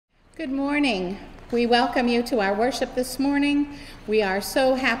Good morning. We welcome you to our worship this morning. We are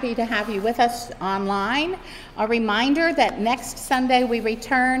so happy to have you with us online. A reminder that next Sunday we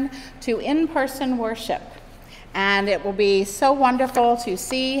return to in-person worship, and it will be so wonderful to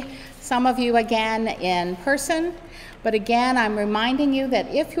see some of you again in person. But again, I'm reminding you that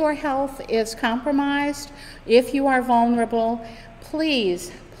if your health is compromised, if you are vulnerable,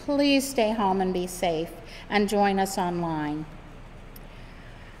 please stay home and be safe and join us online.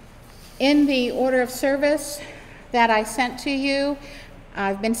 In the order of service that I sent to you,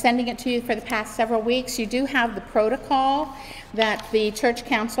 I've been sending it to you for the past several weeks. You do have the protocol that the Church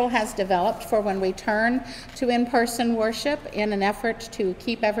Council has developed for when we turn to in-person worship in an effort to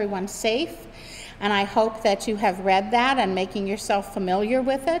keep everyone safe. And I hope that you have read that and making yourself familiar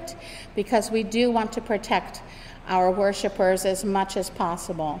with it, because we do want to protect our worshipers as much as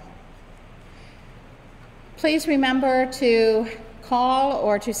possible. Please remember to call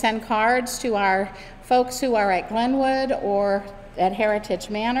or to send cards to our folks who are at Glenwood or at Heritage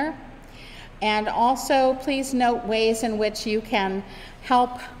Manor. And also, please note ways in which you can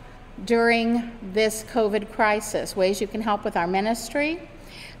help during this COVID crisis, ways you can help with our ministry.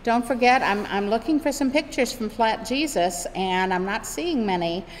 Don't forget, I'm looking for some pictures from Flat Jesus, and I'm not seeing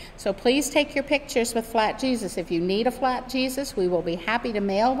many. So please take your pictures with Flat Jesus. If you need a Flat Jesus, we will be happy to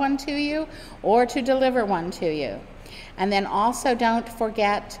mail one to you or to deliver one to you. And then also don't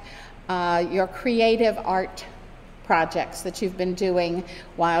forget your creative art projects that you've been doing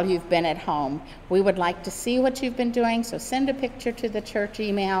while you've been at home. We would like to see what you've been doing, so send a picture to the church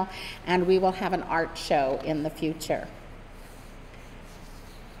email, and we will have an art show in the future.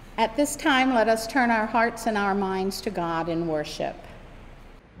 At this time, let us turn our hearts and our minds to God in worship.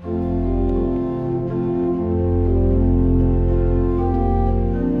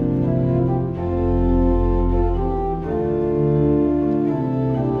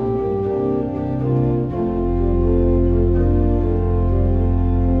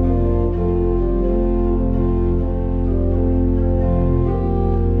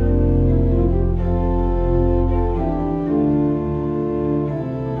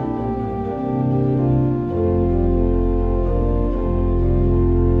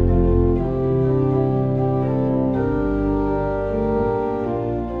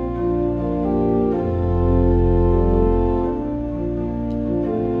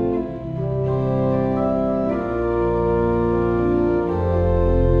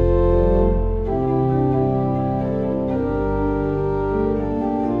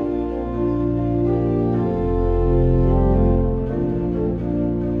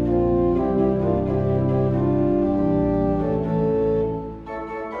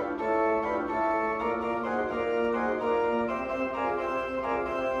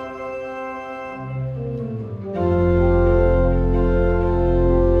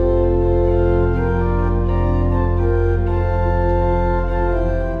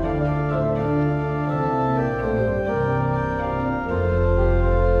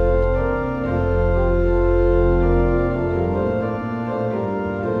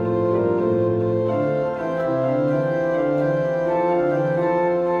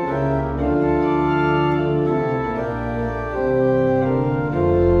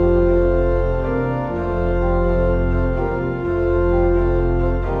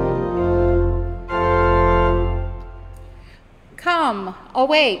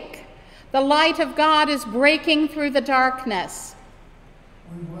 Awake. The light of God is breaking through the darkness.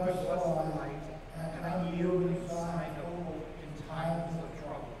 We bless the light and unyielding sign of hope in times of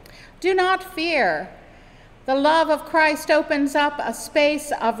trouble. Do not fear. The love of Christ opens up a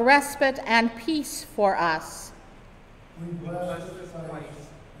space of respite and peace for us. We bless this place,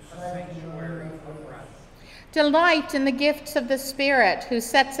 the sanctuary of rest. Delight in the gifts of the Spirit, who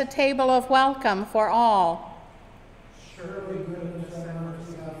sets a table of welcome for all. Surely goodness and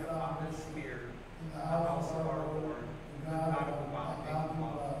mercy have found us here in the house of our Lord, the God of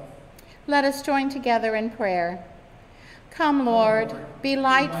love. Let us join together in prayer. Come, Lord, be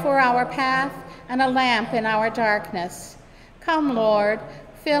light for our path and a lamp in our darkness. Come, Lord,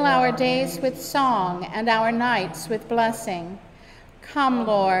 fill our days with song and our nights with blessing. Come,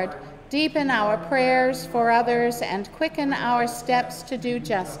 Lord, deepen our prayers for others and quicken our steps to do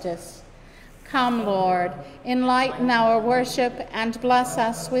justice. Come, Lord, enlighten our worship and bless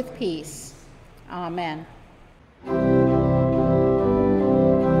us with peace. Amen.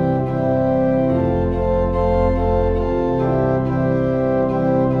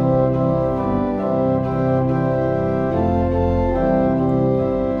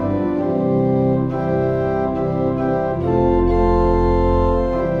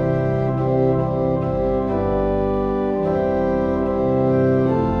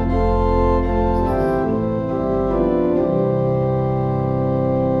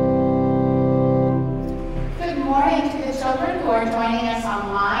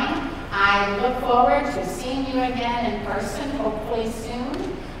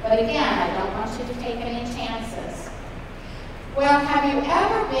 But again, I don't want you to take any chances. Well, have you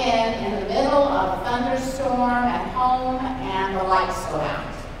ever been in the middle of a thunderstorm at home and the lights go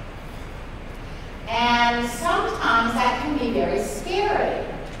out? And sometimes that can be very scary.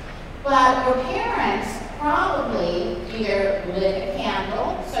 But your parents probably either lit a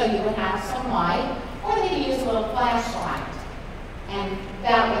candle so you would have some light, or they used a little flashlight. And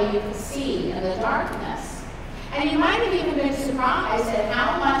that way you could see in the darkness. And you might have even been surprised at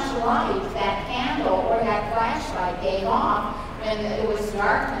how much light that candle or that flashlight gave off when it was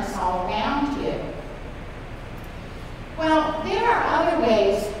darkness all around you. Well, there are other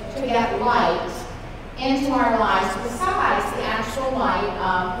ways to get light into our lives besides the actual light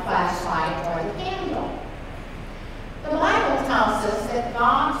of the flashlight or the candle. The Bible tells us that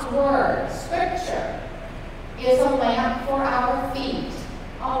God's Word, Scripture, is a lamp for our feet,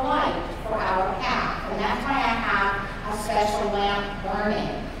 a light for our path. And that's why I have a special lamp burning,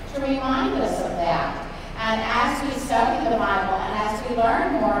 to remind us of that. And as we study the Bible and as we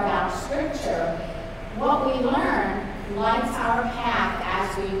learn more about Scripture, what we learn lights our path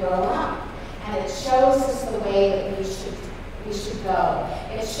as we grow up. And it shows us the way that we should go.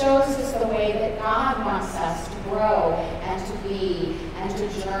 It shows us the way that God wants us to grow and to be and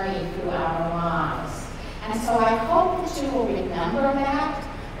to journey through our lives. And so I hope that you will remember that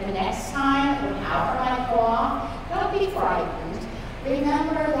the next time the power might go off. Don't be frightened.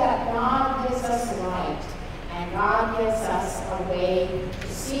 Remember that God gives us light, and God gives us a way to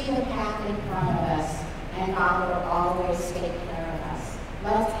see the path in front of us, and God will always take care of us.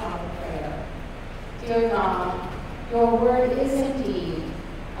 Let's have a prayer. Dear God, your word is indeed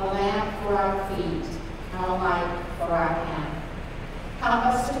a lamp for our feet and a light for our path. Help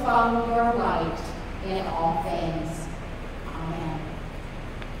us to follow your light in all things. Amen.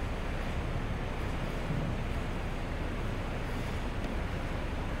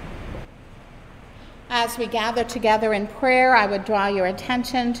 As we gather together in prayer, I would draw your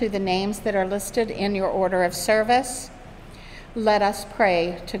attention to the names that are listed in your order of service. Let us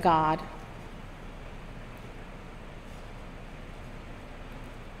pray to God.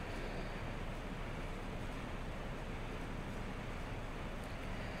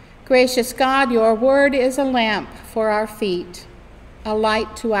 Gracious God, your word is a lamp for our feet, a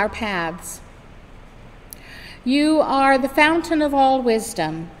light to our paths. You are the fountain of all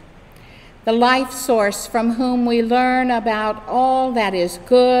wisdom, the life source from whom we learn about all that is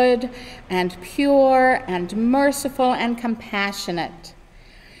good and pure and merciful and compassionate.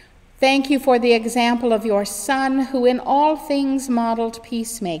 Thank you for the example of your Son, who in all things modeled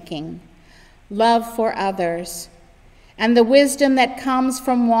peacemaking, love for others, and the wisdom that comes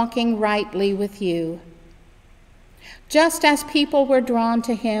from walking rightly with you. Just as people were drawn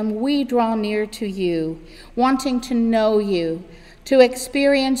to him, we draw near to you, wanting to know you, to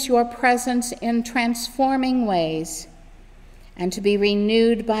experience your presence in transforming ways, and to be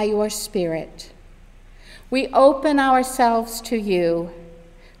renewed by your Spirit. We open ourselves to you.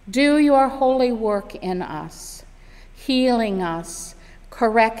 Do your holy work in us, healing us,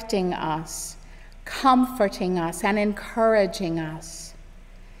 correcting us, comforting us, and encouraging us.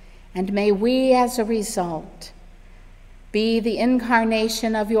 And may we, as a result, be the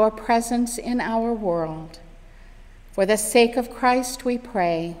incarnation of your presence in our world. For the sake of Christ we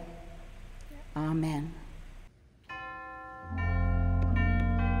pray. Amen.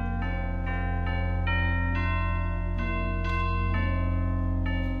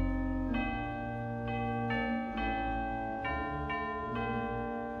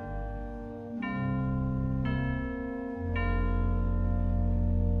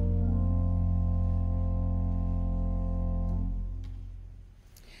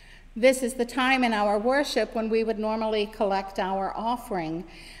 This is the time in our worship when we would normally collect our offering.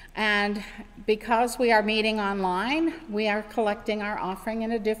 And because we are meeting online, we are collecting our offering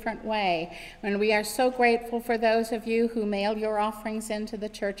in a different way. And we are so grateful for those of you who mail your offerings into the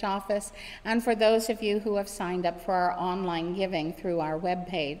church office, and for those of you who have signed up for our online giving through our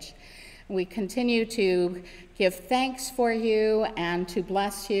webpage. We continue to give thanks for you and to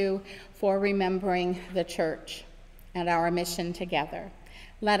bless you for remembering the church and our mission together.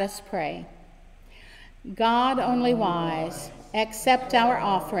 Let us pray. God, only wise, accept our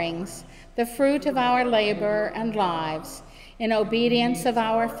offerings, the fruit of our labor and lives, in obedience of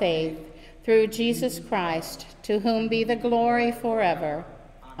our faith, through Jesus Christ, to whom be the glory forever.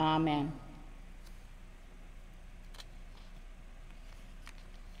 Amen.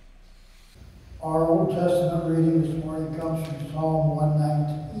 Our Old Testament reading this morning comes from Psalm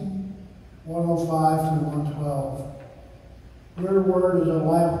 119, 105 through 112. Your word is a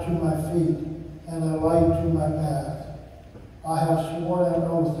lamp to my feet and a light to my path. I have sworn an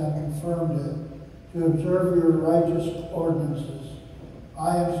oath and confirmed it, to observe your righteous ordinances.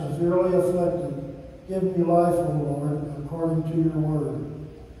 I am severely afflicted. Give me life, O Lord, according to your word.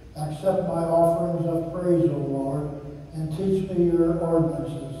 Accept my offerings of praise, O Lord, and teach me your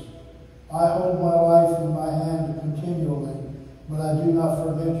ordinances. I hold my life in my hand continually, but I do not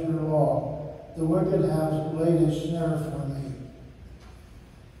forget your law. The wicked has laid a snare for me,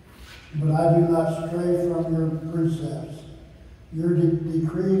 but I do not stray from your precepts. Your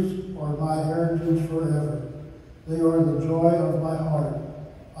decrees are my heritage forever. They are the joy of my heart.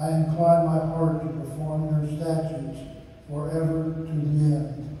 I incline my heart to perform your statutes forever to the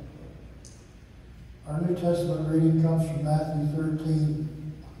end. Our New Testament reading comes from Matthew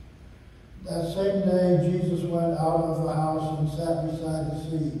 13. That same day, Jesus went out of the house and sat beside the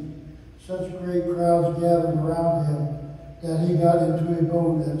sea. Such great crowds gathered around him that he got into a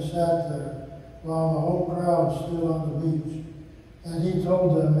boat and sat there, while the whole crowd stood on the beach. And he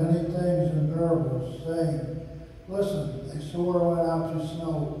told them many things in parables, saying, Listen, a sower went out to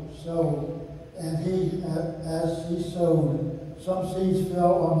sow, and as he sowed, some seeds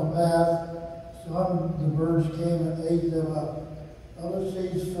fell on the path, some the birds came and ate them up. Other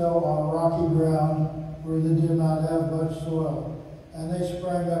seeds fell on rocky ground where they did not have much soil, and they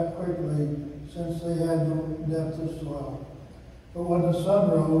sprang up quickly, since they had no depth of soil. But when the sun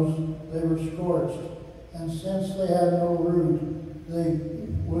rose, they were scorched, and since they had no root, they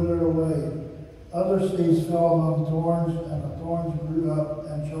withered away. Other seeds fell among thorns, and the thorns grew up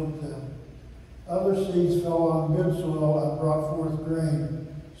and choked them. Other seeds fell on good soil and brought forth grain,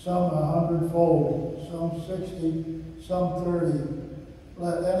 some 100-fold, some 60, some 30.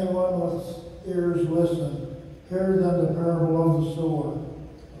 Let anyone with ears listen. Hear then the parable of the sower.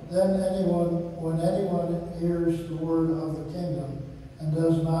 Then when anyone hears the word of the kingdom and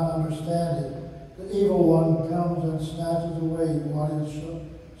does not understand it, the evil one comes and snatches away what is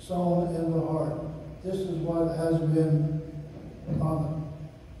sown in the heart. This is what has been on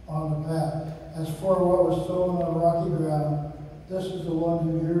the path. As for what was sown on rocky ground, this is the one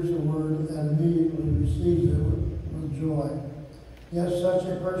who hears the word and immediately receives it with joy. Yet such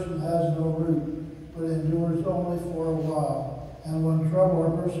a person has no root, but endures only for a while. And when trouble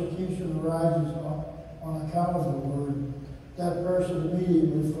or persecution arises on account of the word, that person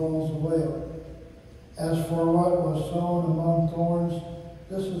immediately falls away. As for what was sown among thorns,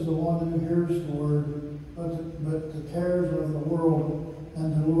 this is the one who hears the word, but the cares of the world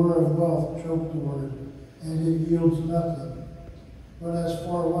and the lure of wealth choke the word, and it yields nothing. But as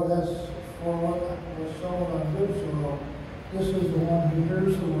for what was sown on good soil, this is the one who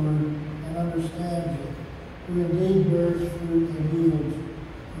hears the word and understands it, who indeed bears fruit and yields,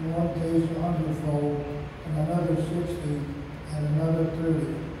 in one case 100-fold, and another 60, and another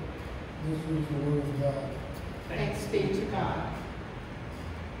 30. This is the word of God. Thanks be to God.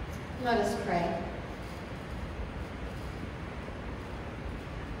 Let us pray.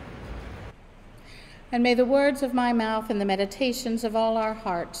 And may the words of my mouth and the meditations of all our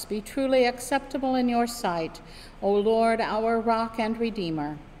hearts be truly acceptable in your sight, O Lord, our rock and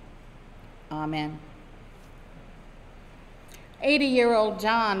redeemer. Amen. 80-year-old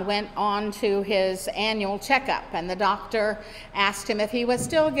John went on to his annual checkup, and the doctor asked him if he was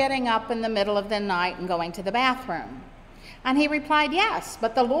still getting up in the middle of the night and going to the bathroom. And he replied, yes,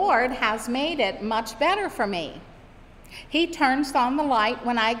 but the Lord has made it much better for me. He turns on the light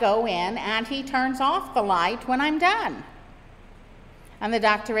when I go in, and he turns off the light when I'm done. And the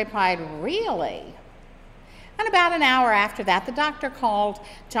doctor replied, really? And about an hour after that, the doctor called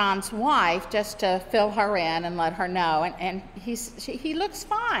John's wife just to fill her in and let her know. And he looks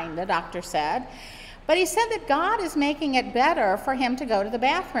fine, the doctor said. But he said that God is making it better for him to go to the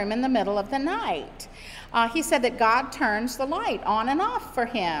bathroom in the middle of the night. He said that God turns the light on and off for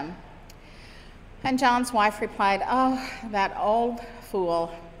him. And John's wife replied, oh, that old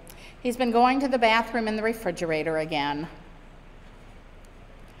fool. He's been going to the bathroom in the refrigerator again.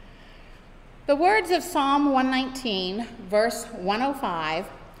 The words of Psalm 119, verse 105,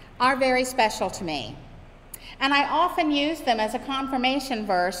 are very special to me. And I often use them as a confirmation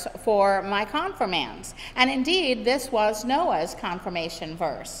verse for my confirmands. And indeed, this was Noah's confirmation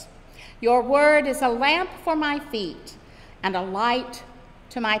verse. Your word is a lamp for my feet and a light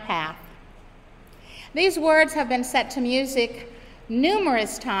to my path. These words have been set to music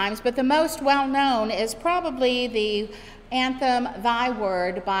numerous times, but the most well-known is probably the anthem, Thy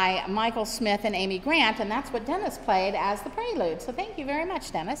Word, by Michael Smith and Amy Grant, and that's what Dennis played as the prelude. So thank you very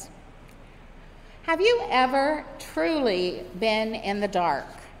much, Dennis. Have you ever truly been in the dark?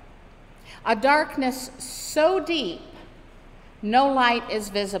 A darkness so deep, no light is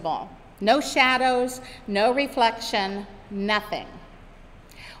visible, no shadows, no reflection, nothing.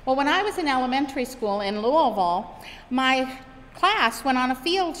 Well, when I was in elementary school in Louisville, my class went on a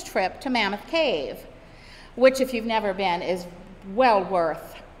field trip to Mammoth Cave, which, if you've never been, is well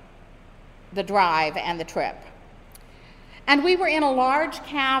worth the drive and the trip. And we were in a large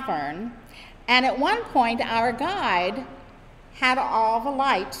cavern, and at one point our guide had all the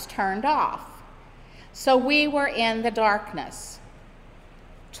lights turned off. So we were in the darkness,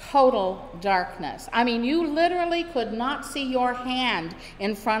 total darkness. I mean, you literally could not see your hand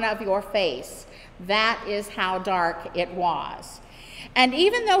in front of your face. That is how dark it was. And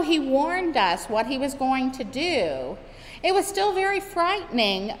even though he warned us what he was going to do, it was still very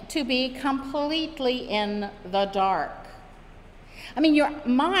frightening to be completely in the dark. I mean, your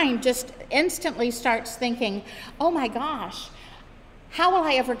mind just instantly starts thinking, oh my gosh, how will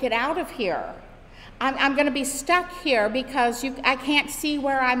I ever get out of here? I'm going to be stuck here because I can't see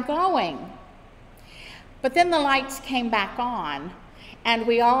where I'm going. But then the lights came back on, and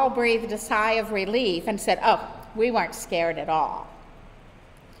we all breathed a sigh of relief and said, oh, we weren't scared at all.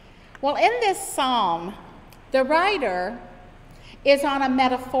 Well, in this psalm, the writer is on a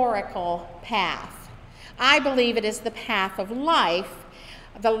metaphorical path. I believe it is the path of life,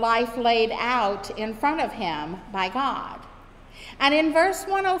 the life laid out in front of him by God. And in verse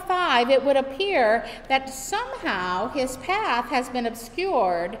 105, it would appear that somehow his path has been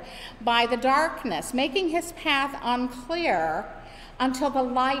obscured by the darkness, making his path unclear until the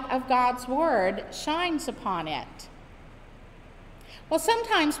light of God's word shines upon it. Well,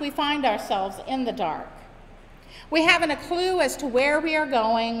 sometimes we find ourselves in the dark. We haven't a clue as to where we are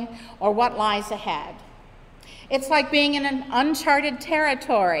going or what lies ahead. It's like being in an uncharted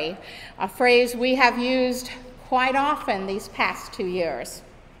territory, a phrase we have used quite often these past 2 years.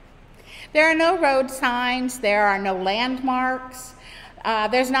 There are no road signs, there are no landmarks,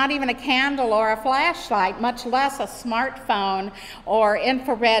 there's not even a candle or a flashlight, much less a smartphone or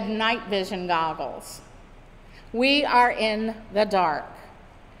infrared night vision goggles. We are in the dark,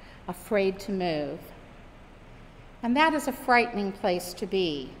 afraid to move. And that is a frightening place to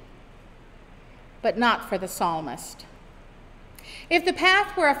be, but not for the psalmist. If the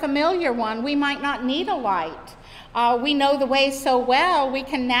path were a familiar one, we might not need a light. We know the way so well, we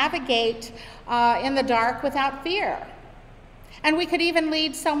can navigate in the dark without fear. And we could even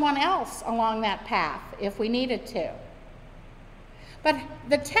lead someone else along that path if we needed to. But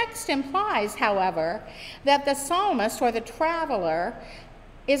the text implies, however, that the psalmist or the traveler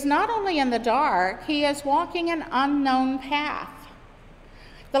is not only in the dark, he is walking an unknown path.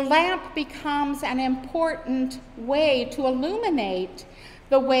 The lamp becomes an important way to illuminate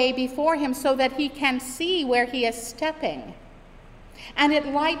the way before him so that he can see where he is stepping. And it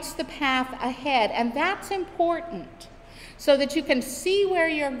lights the path ahead, and that's important so that you can see where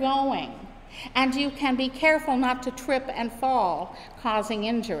you're going and you can be careful not to trip and fall, causing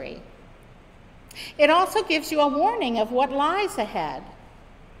injury. It also gives you a warning of what lies ahead.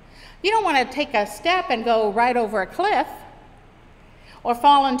 You don't want to take a step and go right over a cliff or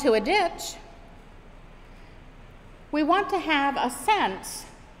fall into a ditch. We want to have a sense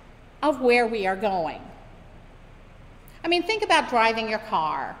of where we are going. I mean, think about driving your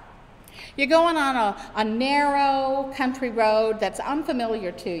car. You're going on a narrow country road that's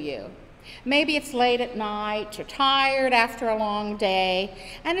unfamiliar to you. Maybe it's late at night, you're tired after a long day,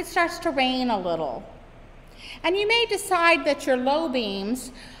 and it starts to rain a little. And you may decide that your low beam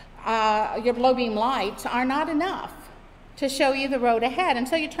lights are not enough to show you the road ahead, and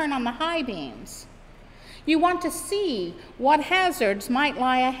so you turn on the high beams. You want to see what hazards might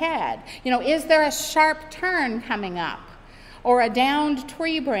lie ahead. You know, is there a sharp turn coming up, or a downed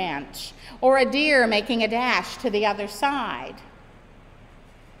tree branch, or a deer making a dash to the other side?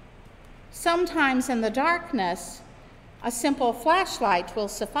 Sometimes in the darkness, a simple flashlight will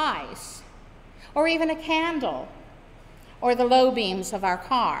suffice, or even a candle, or the low beams of our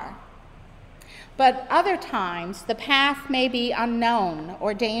car. But other times, the path may be unknown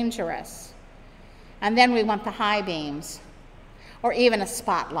or dangerous, and then we want the high beams, or even a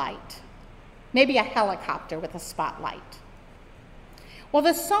spotlight, maybe a helicopter with a spotlight. Well,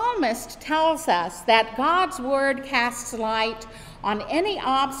 the psalmist tells us that God's word casts light on any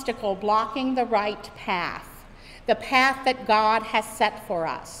obstacle blocking the right path, the path that God has set for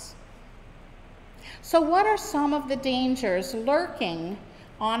us. So what are some of the dangers lurking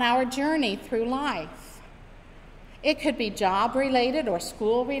on our journey through life? It could be job-related or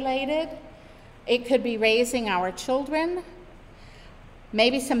school-related. It could be raising our children.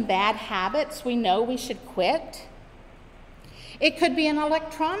 Maybe some bad habits we know we should quit. It could be an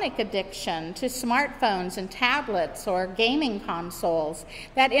electronic addiction to smartphones and tablets or gaming consoles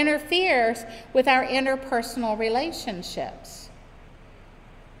that interferes with our interpersonal relationships.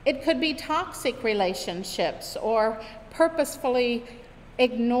 It could be toxic relationships or purposefully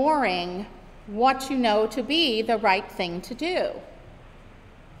ignoring what you know to be the right thing to do.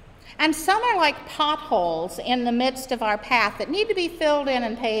 And some are like potholes in the midst of our path that need to be filled in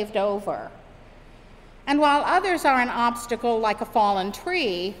and paved over. And while others are an obstacle like a fallen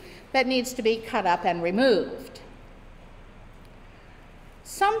tree that needs to be cut up and removed.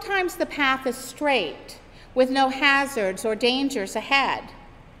 Sometimes the path is straight with no hazards or dangers ahead.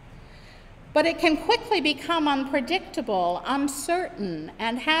 But it can quickly become unpredictable, uncertain,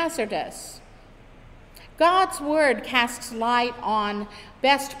 and hazardous. God's word casts light on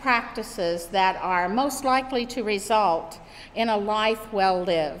best practices that are most likely to result in a life well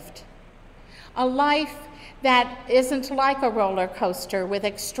lived. A life that isn't like a roller coaster with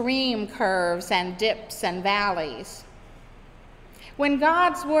extreme curves and dips and valleys. When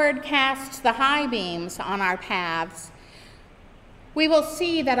God's word casts the high beams on our paths, we will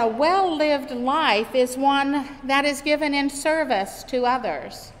see that a well-lived life is one that is given in service to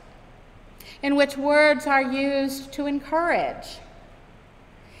others, in which words are used to encourage,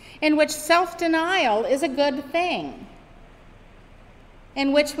 in which self-denial is a good thing,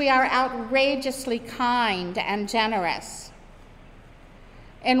 in which we are outrageously kind and generous,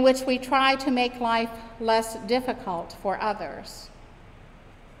 in which we try to make life less difficult for others,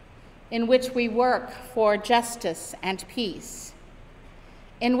 in which we work for justice and peace,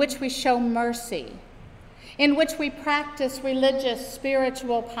 in which we show mercy, in which we practice religious,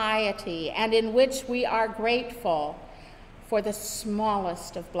 spiritual piety, and in which we are grateful for the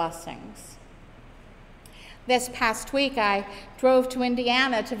smallest of blessings. This past week, I drove to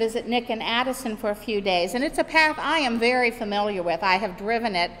Indiana to visit Nick and Addison for a few days, and it's a path I am very familiar with. I have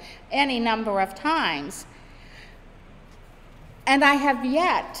driven it any number of times. And I have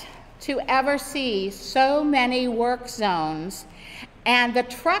yet to ever see so many work zones, and the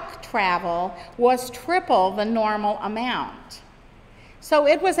truck travel was triple the normal amount. So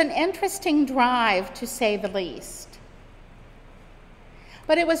it was an interesting drive, to say the least.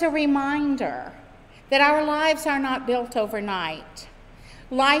 But it was a reminder that our lives are not built overnight.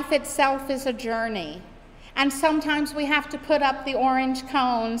 Life itself is a journey, and sometimes we have to put up the orange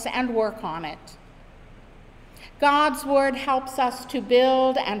cones and work on it. God's word helps us to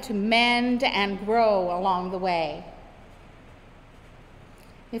build and to mend and grow along the way.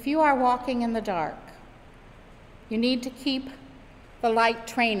 If you are walking in the dark, you need to keep the light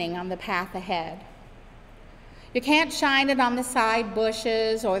training on the path ahead. You can't shine it on the side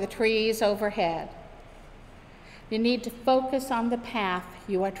bushes or the trees overhead. You need to focus on the path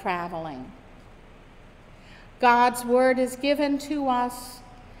you are traveling. God's word is given to us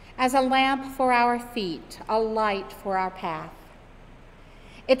as a lamp for our feet, a light for our path.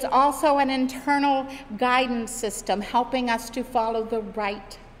 It's also an internal guidance system helping us to follow the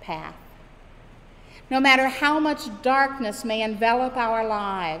right path. No matter how much darkness may envelop our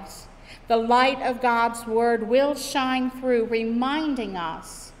lives, the light of God's word will shine through, reminding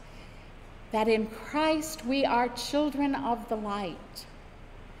us that in Christ we are children of the light,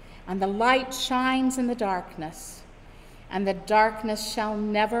 and the light shines in the darkness, and the darkness shall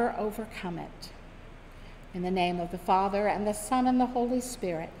never overcome it. In the name of the Father, and the Son, and the Holy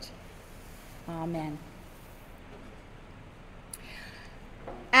Spirit. Amen.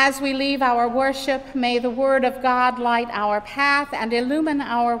 As we leave our worship, may the word of God light our path and illumine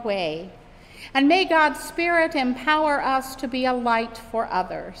our way. And may God's Spirit empower us to be a light for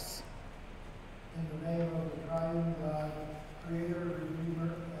others. In the name of the triune God, Creator, Redeemer,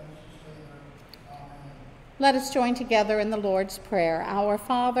 and Sustainer. Amen. Let us join together in the Lord's Prayer. Our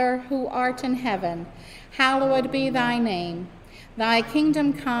Father, who art in heaven, hallowed be thy name. Thy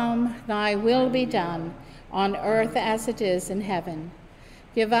kingdom come, thy will be done, on earth as it is in heaven.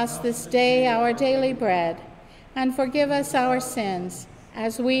 Give us this day our daily bread, and forgive us our sins,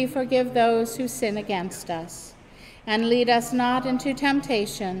 as we forgive those who sin against us. And lead us not into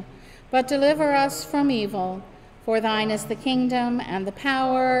temptation, but deliver us from evil. For thine is the kingdom, and the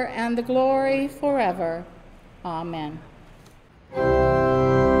power, and the glory forever. Amen.